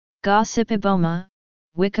Gossypiboma,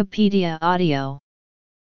 Wikipedia audio.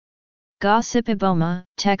 Gossypiboma,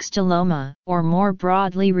 textiloma, or more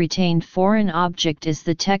broadly retained foreign object is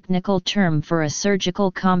the technical term for a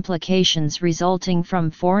surgical complications resulting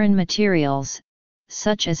from foreign materials,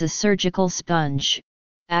 such as a surgical sponge,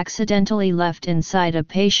 accidentally left inside a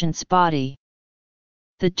patient's body.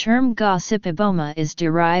 The term Gossypiboma is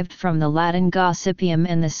derived from the Latin gossypium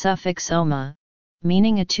and the suffix oma,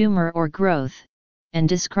 meaning a tumor or growth, and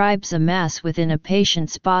describes a mass within a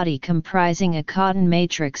patient's body comprising a cotton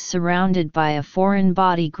matrix surrounded by a foreign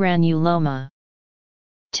body granuloma.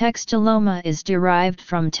 Textiloma is derived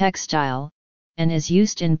from textile, and is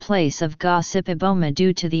used in place of Gossypiboma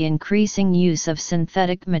due to the increasing use of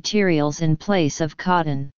synthetic materials in place of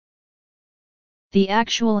cotton. The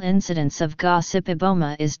actual incidence of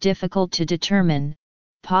Gossypiboma is difficult to determine,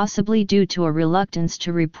 possibly due to a reluctance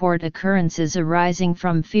to report occurrences arising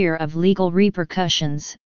from fear of legal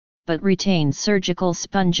repercussions, but retained surgical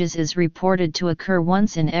sponges is reported to occur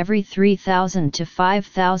once in every 3,000 to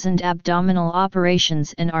 5,000 abdominal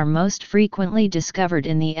operations and are most frequently discovered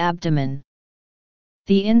in the abdomen.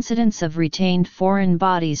 The incidence of retained foreign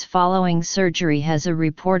bodies following surgery has a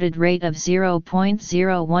reported rate of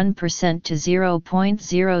 0.01% to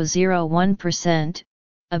 0.001%,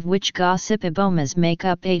 of which Gossypibomas make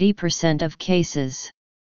up 80% of cases.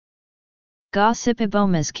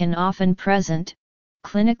 Gossypibomas can often present,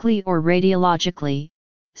 clinically or radiologically,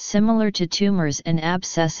 similar to tumors and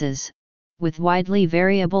abscesses, with widely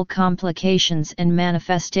variable complications and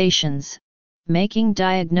manifestations, making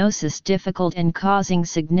diagnosis difficult and causing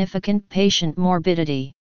significant patient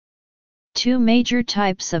morbidity. Two major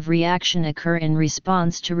types of reaction occur in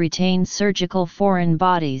response to retained surgical foreign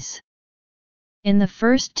bodies. In the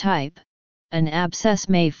first type, an abscess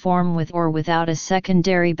may form with or without a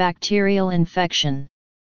secondary bacterial infection.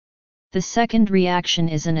 The second reaction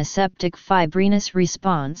is an aseptic fibrinous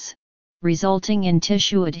response, resulting in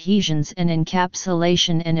tissue adhesions and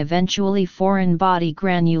encapsulation and eventually foreign body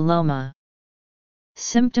granuloma.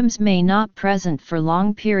 Symptoms may not present for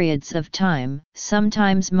long periods of time,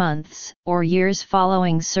 sometimes months or years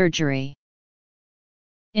following surgery.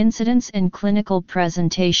 Incidence and clinical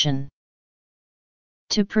presentation.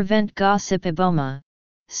 To prevent Gossypiboma,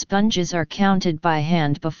 sponges are counted by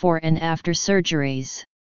hand before and after surgeries.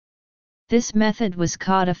 This method was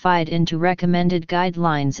codified into recommended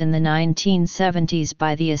guidelines in the 1970s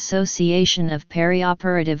by the Association of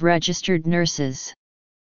Perioperative Registered Nurses.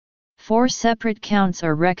 4 separate counts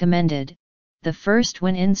are recommended, the first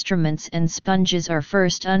when instruments and sponges are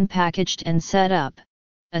first unpackaged and set up,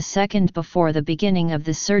 a second before the beginning of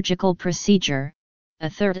the surgical procedure, a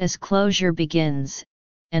third as closure begins,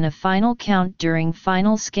 and a final count during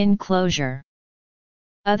final skin closure.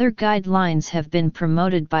 Other guidelines have been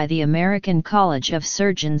promoted by the American College of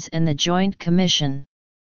Surgeons and the Joint Commission.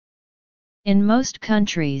 In most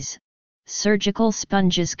countries, surgical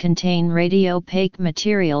sponges contain radiopaque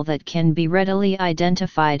material that can be readily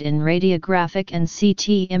identified in radiographic and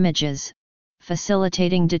CT images,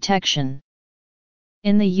 facilitating detection.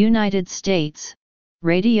 In the United States,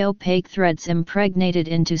 radiopaque threads impregnated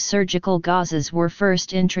into surgical gauzes were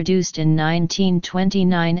first introduced in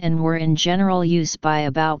 1929 and were in general use by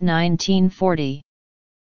about 1940.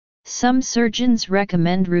 Some surgeons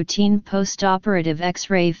recommend routine postoperative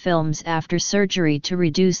X-ray films after surgery to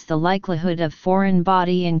reduce the likelihood of foreign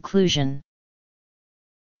body inclusion.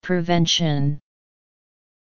 Prevention.